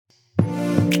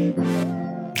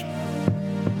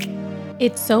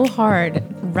It's so hard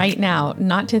right now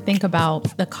not to think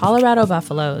about the Colorado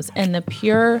Buffaloes and the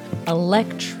pure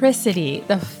electricity,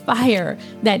 the fire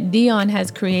that Deion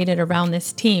has created around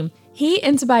this team. He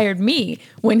inspired me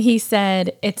when he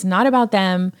said, it's not about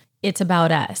them, it's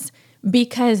about us.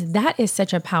 Because that is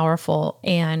such a powerful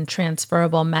and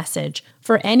transferable message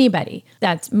for anybody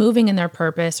that's moving in their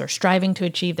purpose or striving to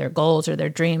achieve their goals or their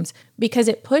dreams, because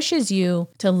it pushes you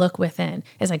to look within.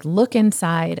 It's like, look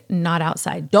inside, not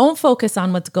outside. Don't focus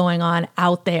on what's going on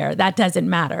out there. That doesn't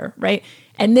matter, right?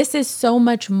 And this is so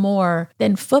much more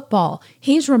than football.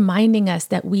 He's reminding us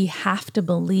that we have to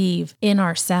believe in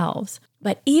ourselves.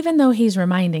 But even though he's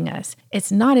reminding us,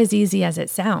 it's not as easy as it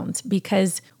sounds,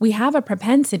 because we have a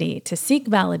propensity to seek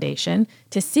validation,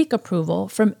 to seek approval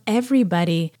from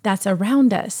everybody that's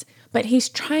around us. But he's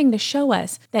trying to show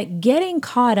us that getting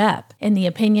caught up in the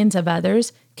opinions of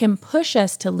others can push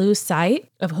us to lose sight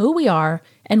of who we are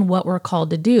and what we're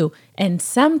called to do. And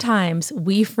sometimes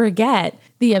we forget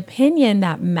the opinion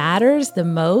that matters the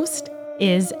most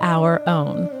is our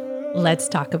own. Let's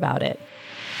talk about it.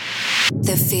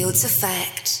 The Fields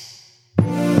Effect.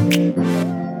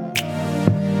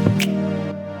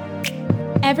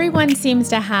 Everyone seems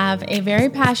to have a very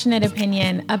passionate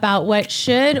opinion about what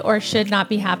should or should not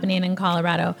be happening in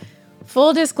Colorado.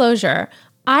 Full disclosure,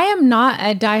 I am not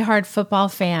a diehard football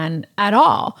fan at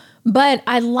all, but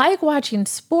I like watching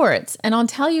sports, and I'll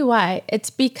tell you why. It's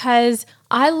because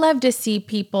I love to see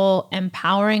people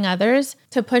empowering others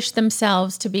to push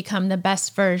themselves to become the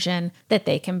best version that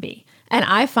they can be. And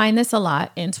I find this a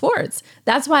lot in sports.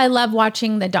 That's why I love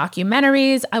watching the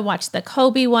documentaries. I watched the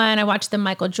Kobe one, I watched the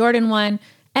Michael Jordan one,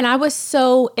 and I was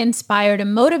so inspired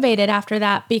and motivated after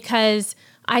that because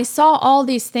I saw all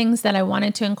these things that I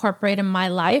wanted to incorporate in my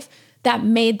life that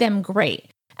made them great.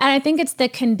 And I think it's the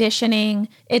conditioning,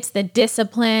 it's the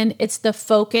discipline, it's the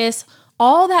focus,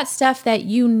 all that stuff that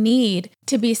you need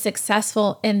to be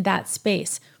successful in that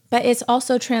space. But it's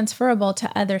also transferable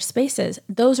to other spaces.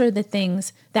 Those are the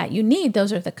things that you need.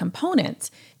 Those are the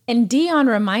components. And Deion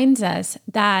reminds us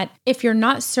that if you're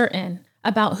not certain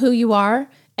about who you are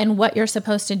and what you're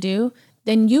supposed to do,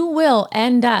 then you will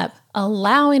end up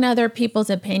allowing other people's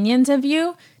opinions of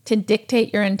you to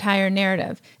dictate your entire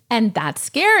narrative. And that's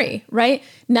scary, right?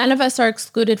 None of us are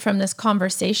excluded from this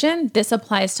conversation. This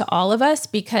applies to all of us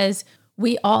because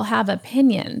we all have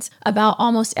opinions about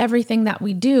almost everything that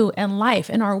we do in life,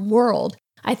 in our world.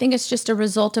 I think it's just a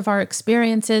result of our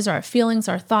experiences, our feelings,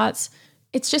 our thoughts.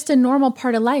 It's just a normal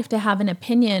part of life to have an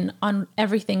opinion on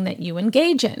everything that you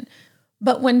engage in.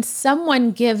 But when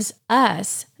someone gives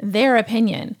us their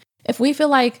opinion, if we feel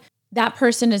like that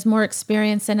person is more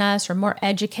experienced than us or more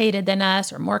educated than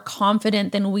us or more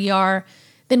confident than we are,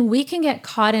 then we can get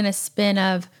caught in a spin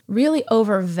of really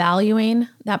overvaluing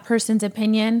that person's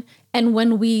opinion. And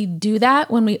when we do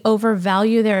that, when we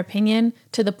overvalue their opinion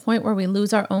to the point where we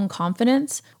lose our own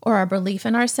confidence or our belief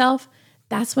in ourselves,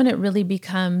 that's when it really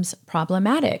becomes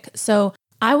problematic. So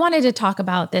I wanted to talk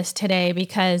about this today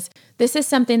because this is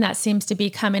something that seems to be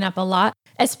coming up a lot,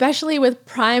 especially with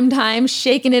prime time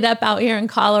shaking it up out here in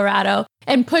Colorado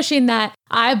and pushing that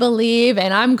I believe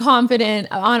and I'm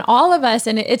confident on all of us.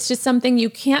 And it's just something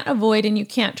you can't avoid and you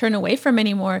can't turn away from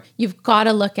anymore. You've got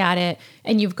to look at it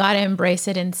and you've got to embrace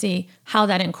it and see how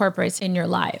that incorporates in your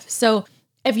life. So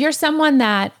if you're someone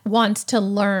that wants to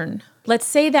learn, let's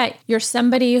say that you're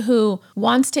somebody who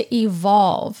wants to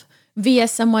evolve via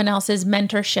someone else's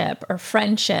mentorship or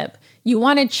friendship. You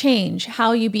want to change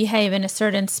how you behave in a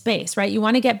certain space, right? You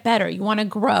want to get better. You want to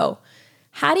grow.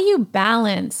 How do you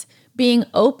balance being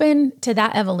open to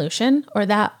that evolution or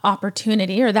that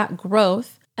opportunity or that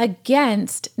growth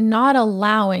against not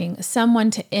allowing someone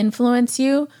to influence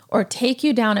you or take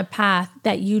you down a path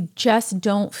that you just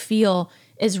don't feel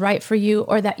is right for you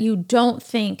or that you don't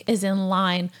think is in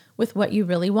line with what you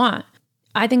really want?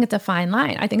 I think it's a fine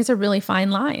line. I think it's a really fine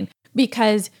line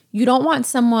because you don't want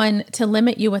someone to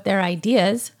limit you with their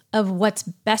ideas of what's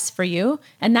best for you.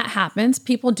 And that happens.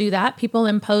 People do that. People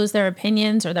impose their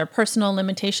opinions or their personal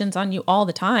limitations on you all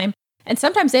the time. And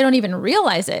sometimes they don't even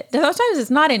realize it. Sometimes it's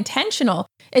not intentional.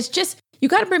 It's just, you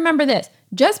got to remember this.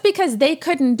 Just because they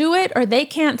couldn't do it or they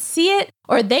can't see it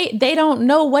or they don't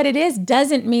know what it is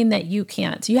doesn't mean that you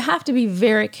can't. So you have to be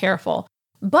very careful.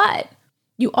 But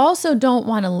you also don't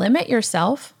want to limit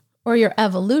yourself or your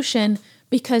evolution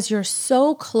because you're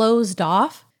so closed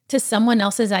off to someone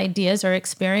else's ideas or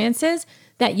experiences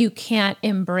that you can't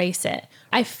embrace it.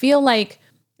 I feel like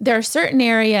there are certain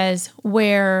areas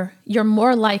where you're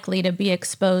more likely to be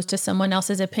exposed to someone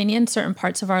else's opinion, certain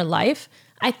parts of our life.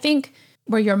 I think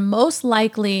where you're most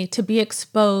likely to be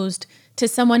exposed to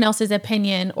someone else's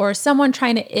opinion or someone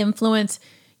trying to influence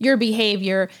your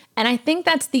behavior. And I think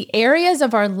that's the areas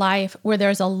of our life where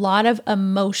there's a lot of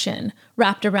emotion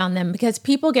wrapped around them, because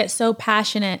people get so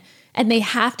passionate and they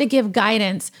have to give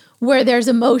guidance where there's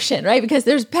emotion, right? Because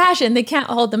there's passion, they can't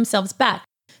hold themselves back.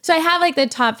 So I have like the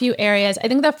top few areas. I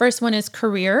think the first one is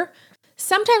career.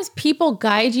 Sometimes people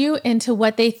guide you into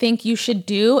what they think you should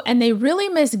do, and they really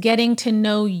miss getting to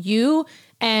know you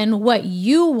and what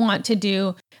you want to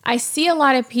do. I see a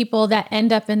lot of people that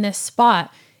end up in this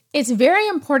spot. It's very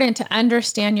important to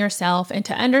understand yourself and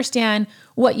to understand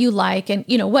what you like and,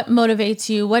 what motivates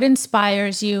you, what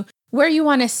inspires you, where you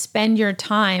want to spend your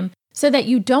time, so that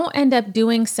you don't end up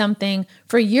doing something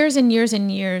for years and years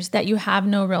and years that you have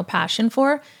no real passion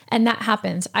for. And that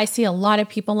happens. I see a lot of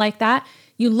people like that.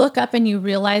 You look up and you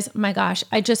realize, my gosh,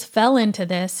 I just fell into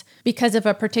this because of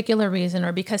a particular reason,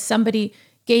 or because somebody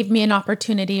gave me an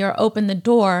opportunity or opened the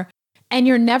door. And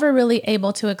you're never really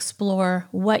able to explore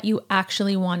what you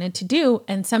actually wanted to do.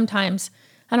 And sometimes,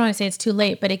 I don't want to say it's too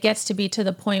late, but it gets to be to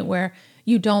the point where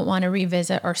you don't want to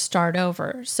revisit or start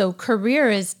over. So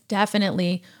career is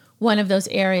definitely one of those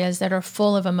areas that are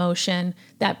full of emotion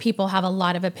that people have a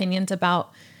lot of opinions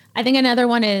about. I think another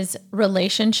one is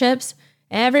relationships.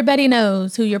 Everybody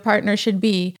knows who your partner should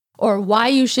be or why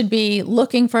you should be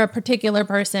looking for a particular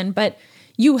person, but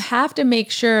you have to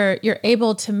make sure you're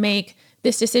able to make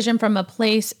this decision from a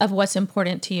place of what's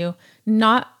important to you,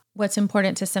 not what's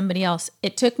important to somebody else.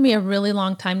 It took me a really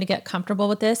long time to get comfortable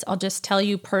with this. I'll just tell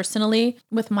you personally,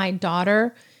 with my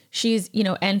daughter, she's,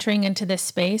 entering into this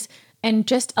space, and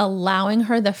just allowing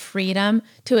her the freedom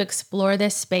to explore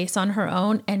this space on her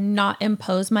own and not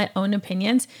impose my own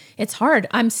opinions. It's hard.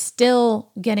 I'm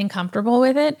still getting comfortable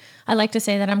with it. I like to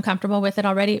say that I'm comfortable with it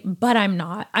already, but I'm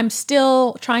not. I'm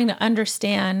still trying to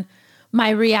understand my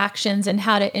reactions and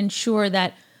how to ensure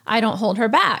that I don't hold her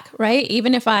back, right?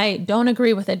 Even if I don't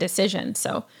agree with a decision.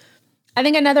 So I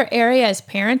think another area is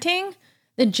parenting.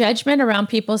 The judgment around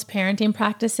people's parenting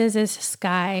practices is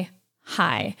sky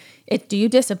high. Do you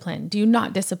discipline? Do you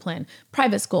not discipline?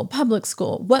 Private school, public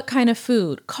school, what kind of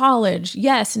food, college,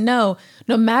 yes, no.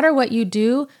 No matter what you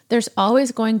do, there's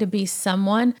always going to be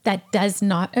someone that does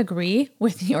not agree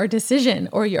with your decision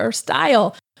or your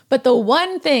style. But the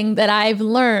one thing that I've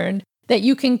learned that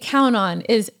you can count on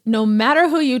is no matter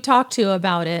who you talk to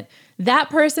about it, that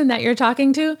person that you're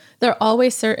talking to, they're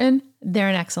always certain they're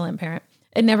an excellent parent.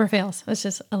 It never fails. It's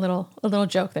just a little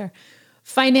joke there.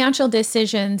 Financial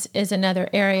decisions is another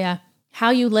area.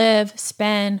 How you live,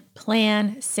 spend,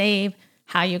 plan, save,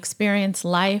 how you experience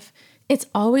life. It's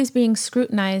always being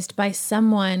scrutinized by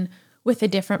someone with a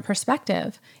different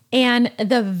perspective. And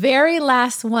the very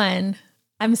last one,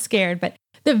 I'm scared, but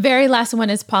the very last one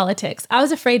is politics. I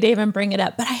was afraid to even bring it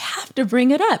up, but I have to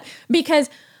bring it up because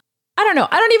I don't know.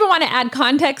 I don't even want to add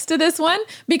context to this one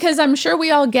because I'm sure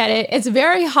we all get it. It's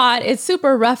very hot. It's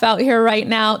super rough out here right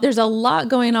now. There's a lot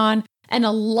going on and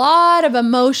a lot of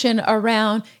emotion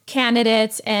around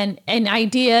candidates and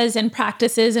ideas and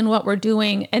practices and what we're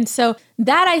doing. And so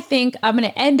that, I think I'm going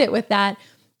to end it with that.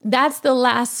 That's the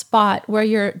last spot where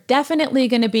you're definitely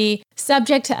going to be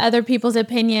subject to other people's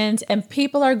opinions, and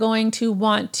people are going to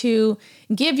want to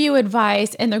give you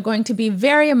advice, and they're going to be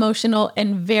very emotional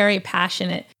and very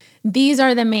passionate. These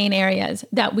are the main areas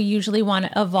that we usually want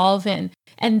to evolve in.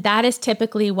 And that is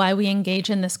typically why we engage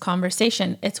in this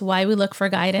conversation. It's why we look for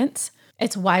guidance.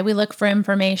 It's why we look for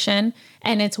information.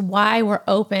 And it's why we're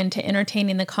open to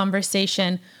entertaining the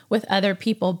conversation with other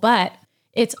people. But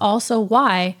it's also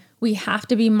why we have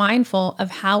to be mindful of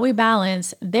how we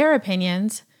balance their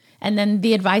opinions and then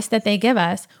the advice that they give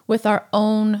us with our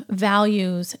own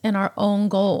values and our own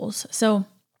goals. So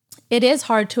it is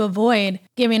hard to avoid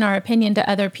giving our opinion to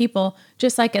other people,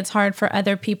 just like it's hard for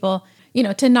other people,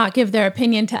 to not give their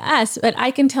opinion to us. But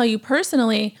I can tell you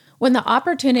personally, when the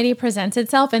opportunity presents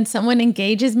itself and someone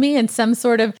engages me in some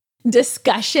sort of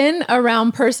discussion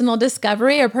around personal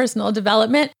discovery or personal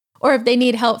development, or if they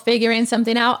need help figuring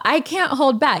something out, I can't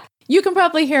hold back. You can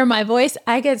probably hear my voice.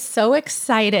 I get so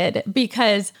excited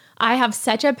because I have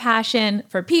such a passion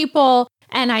for people,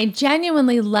 and I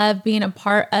genuinely love being a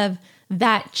part of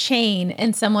that chain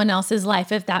in someone else's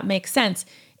life, if that makes sense.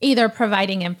 Either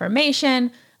providing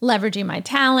information, leveraging my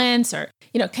talents, or,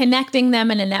 connecting them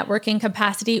in a networking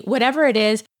capacity, whatever it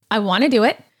is, I want to do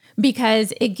it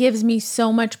because it gives me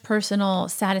so much personal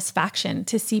satisfaction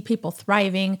to see people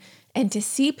thriving and to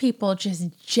see people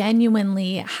just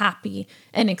genuinely happy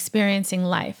and experiencing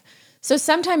life. So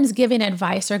sometimes giving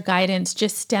advice or guidance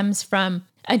just stems from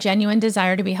a genuine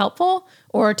desire to be helpful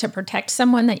or to protect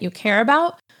someone that you care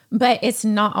about. but it's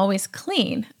not always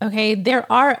clean. Okay. There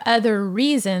are other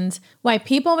reasons why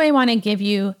people may want to give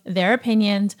you their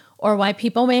opinions or why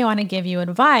people may want to give you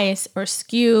advice or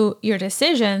skew your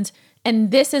decisions.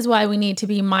 And this is why we need to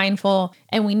be mindful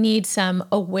and we need some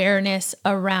awareness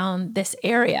around this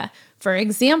area. For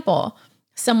example,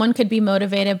 someone could be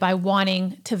motivated by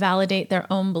wanting to validate their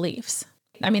own beliefs.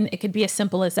 I mean, it could be as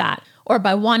simple as that, or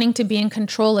by wanting to be in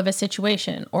control of a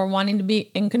situation or wanting to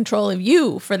be in control of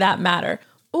you for that matter.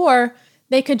 Or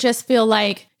they could just feel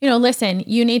like, listen,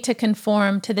 you need to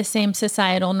conform to the same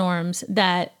societal norms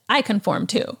that I conform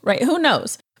to, right? Who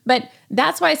knows? But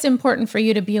that's why it's important for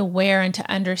you to be aware and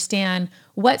to understand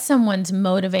what someone's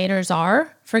motivators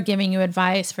are for giving you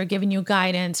advice, for giving you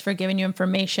guidance, for giving you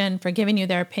information, for giving you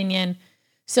their opinion,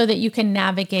 so that you can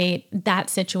navigate that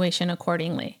situation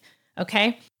accordingly.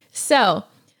 Okay? So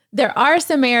there are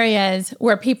some areas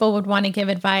where people would want to give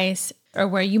advice or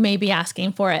where you may be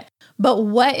asking for it. But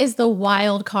what is the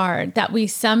wild card that we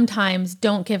sometimes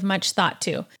don't give much thought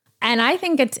to? And I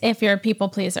think it's if you're a people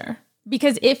pleaser.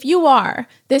 Because if you are,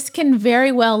 this can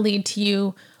very well lead to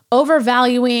you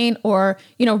overvaluing or,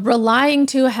 relying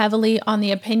too heavily on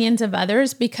the opinions of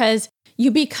others because you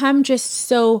become just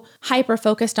so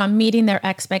hyper-focused on meeting their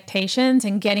expectations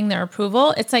and getting their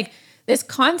approval. It's like this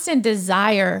constant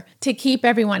desire to keep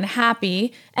everyone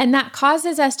happy, and that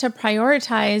causes us to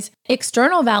prioritize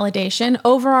external validation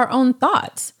over our own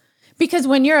thoughts. Because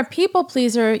when you're a people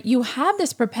pleaser, you have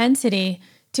this propensity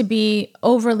to be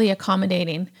overly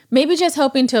accommodating, maybe just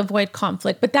hoping to avoid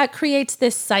conflict, but that creates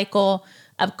this cycle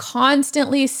of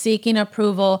constantly seeking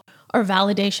approval or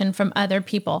validation from other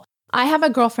people. I have a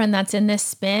girlfriend that's in this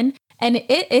spin, and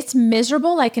it's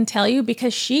miserable, I can tell you,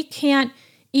 because she can't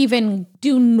even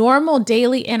do normal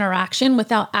daily interaction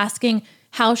without asking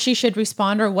how she should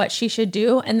respond or what she should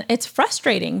do. And it's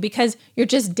frustrating because you're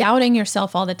just doubting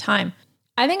yourself all the time.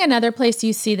 I think another place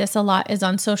you see this a lot is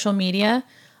on social media.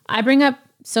 I bring up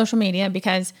social media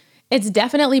because it's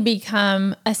definitely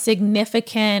become a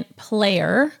significant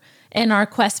player in our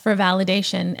quest for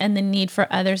validation and the need for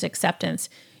others' acceptance.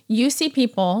 You see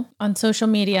people on social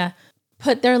media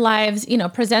put their lives,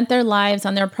 present their lives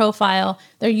on their profile.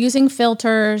 They're using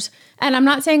filters. And I'm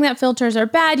not saying that filters are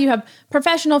bad. You have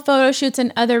professional photo shoots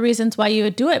and other reasons why you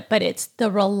would do it, but it's the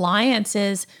reliance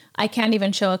is I can't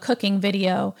even show a cooking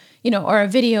video, or a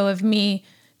video of me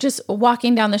just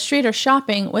walking down the street or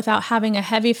shopping without having a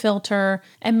heavy filter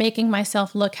and making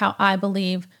myself look how I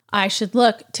believe I should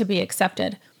look to be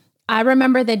accepted. I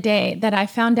remember the day that I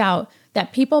found out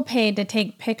that people paid to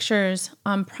take pictures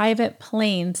on private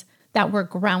planes that were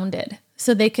grounded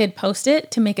so they could post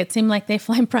it to make it seem like they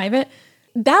fly private.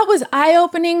 That was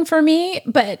eye-opening for me,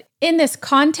 but in this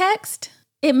context,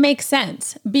 it makes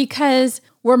sense because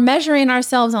we're measuring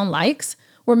ourselves on likes,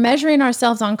 we're measuring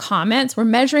ourselves on comments, we're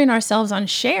measuring ourselves on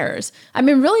shares. I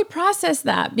mean, really process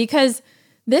that because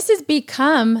this has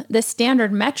become the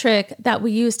standard metric that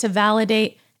we use to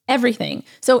validate everything.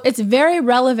 So it's very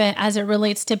relevant as it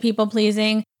relates to people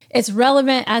pleasing. It's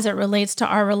relevant as it relates to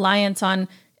our reliance on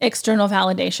external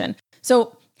validation.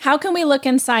 So how can we look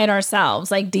inside ourselves,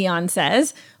 like Dion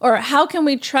says, or how can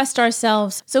we trust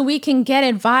ourselves so we can get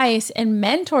advice and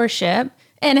mentorship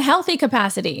in a healthy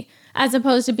capacity, as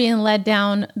opposed to being led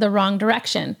down the wrong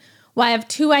direction? Well, I have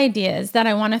two ideas that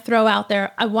I want to throw out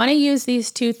there. I want to use these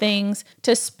two things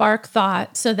to spark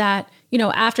thought so that,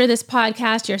 after this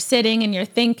podcast, you're sitting and you're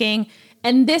thinking,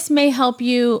 and this may help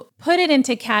you put it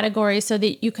into categories so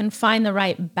that you can find the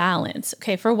right balance,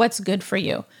 okay, for what's good for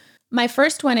you. My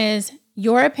first one is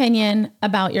your opinion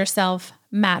about yourself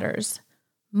matters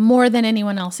more than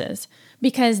anyone else's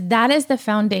because that is the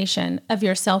foundation of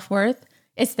your self-worth.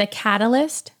 It's the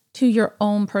catalyst to your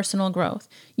own personal growth.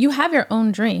 You have your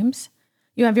own dreams.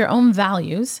 You have your own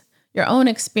values, your own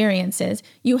experiences.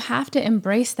 You have to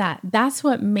embrace that. That's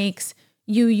what makes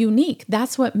you unique.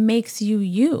 That's what makes you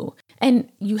you. And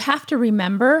you have to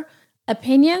remember,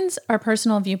 opinions are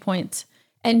personal viewpoints.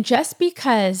 And just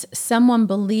because someone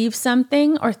believes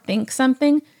something or thinks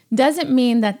something doesn't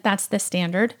mean that that's the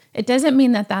standard. It doesn't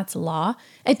mean that that's law.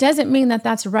 It doesn't mean that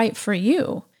that's right for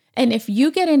you. And if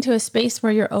you get into a space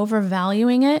where you're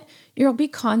overvaluing it, you'll be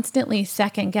constantly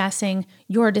second guessing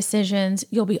your decisions.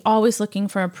 You'll be always looking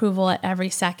for approval at every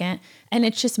second. And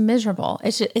it's just miserable.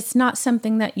 It's not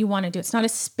something that you want to do. It's not a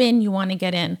spin you want to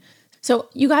get in. So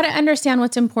you got to understand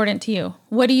what's important to you.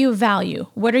 What do you value?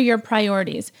 What are your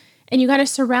priorities? And you got to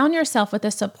surround yourself with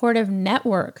a supportive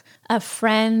network of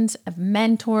friends, of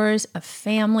mentors, of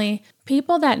family,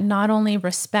 people that not only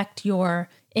respect your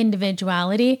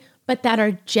individuality, but that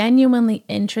are genuinely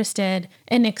interested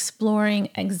in exploring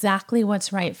exactly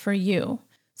what's right for you.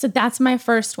 So that's my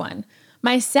first one.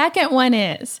 My second one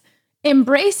is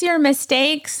embrace your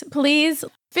mistakes, please.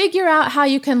 Figure out how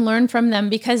you can learn from them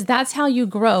because that's how you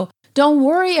grow. Don't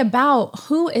worry about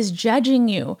who is judging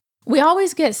you. We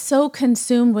always get so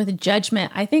consumed with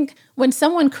judgment. I think when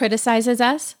someone criticizes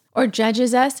us or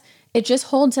judges us, it just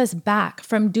holds us back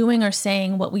from doing or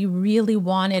saying what we really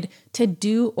wanted to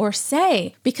do or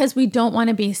say because we don't want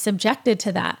to be subjected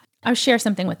to that. I'll share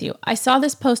something with you. I saw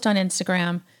this post on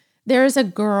Instagram. There is a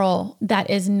girl that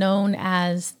is known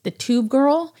as the Tube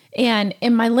Girl. And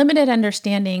in my limited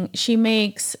understanding, she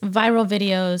makes viral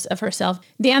videos of herself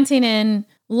dancing in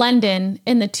London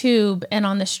in the tube and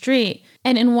on the street.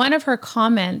 And in one of her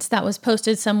comments that was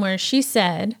posted somewhere, she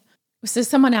said, so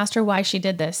someone asked her why she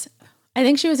did this. I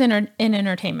think she was in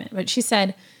entertainment, but she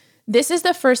said, "This is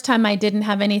the first time I didn't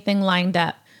have anything lined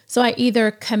up. So I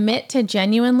either commit to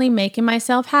genuinely making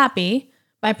myself happy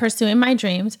by pursuing my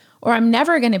dreams, or I'm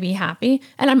never going to be happy,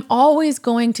 and I'm always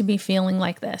going to be feeling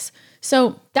like this."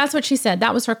 So that's what she said.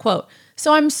 That was her quote.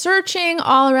 So I'm searching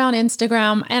all around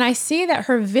Instagram, and I see that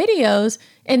her videos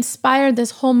inspired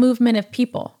this whole movement of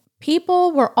people.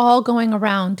 People were all going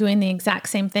around doing the exact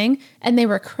same thing, and they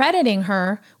were crediting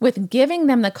her with giving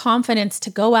them the confidence to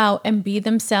go out and be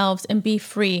themselves and be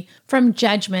free from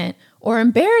judgment or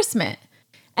embarrassment.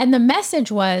 And the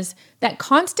message was that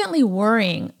constantly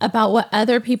worrying about what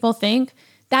other people think,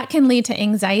 that can lead to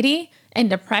anxiety and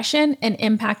depression and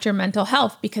impact your mental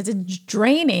health because it's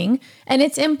draining and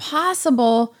it's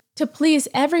impossible to please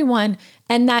everyone.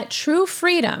 And that true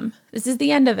freedom, this is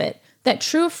the end of it, that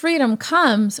true freedom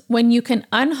comes when you can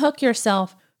unhook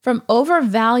yourself from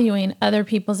overvaluing other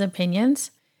people's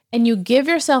opinions and you give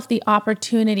yourself the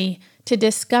opportunity to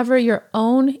discover your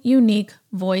own unique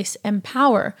voice and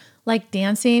power, like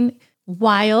dancing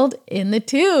wild in the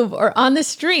tube or on the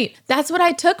street. That's what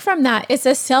I took from that. It's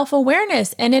a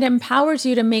self-awareness and it empowers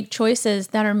you to make choices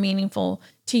that are meaningful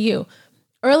to you.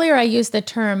 Earlier, I used the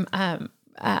term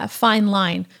fine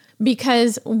line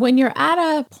because when you're at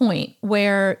a point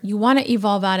where you want to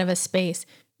evolve out of a space,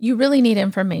 you really need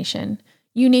information.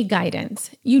 You need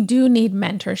guidance. You do need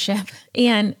mentorship,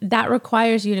 and that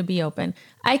requires you to be open.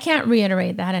 I can't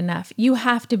reiterate that enough. You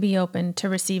have to be open to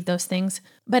receive those things,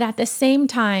 but at the same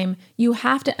time, you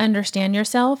have to understand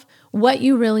yourself, what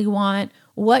you really want,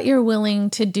 what you're willing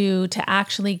to do to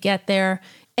actually get there.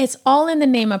 It's all in the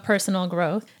name of personal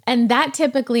growth, and that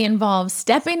typically involves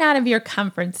stepping out of your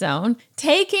comfort zone,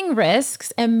 taking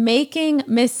risks, and making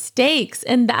mistakes,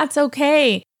 and that's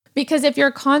okay. Because if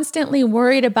you're constantly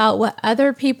worried about what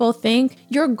other people think,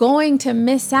 you're going to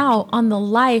miss out on the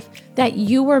life that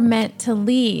you were meant to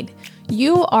lead.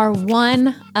 You are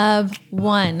one of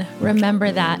one.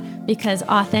 Remember that, because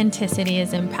authenticity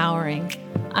is empowering.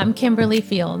 I'm Kimberly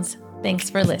Fields. Thanks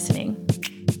for listening.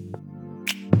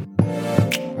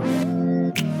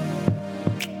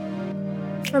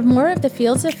 For more of The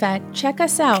Fields Effect, check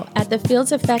us out at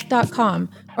thefieldseeffect.com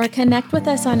or connect with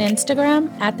us on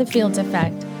Instagram at The Fields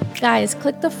Effect. Guys,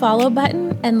 click the follow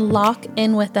button and lock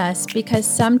in with us because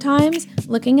sometimes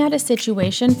looking at a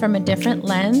situation from a different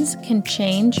lens can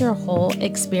change your whole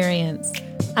experience.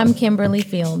 I'm Kimberly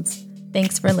Fields.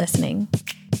 Thanks for listening.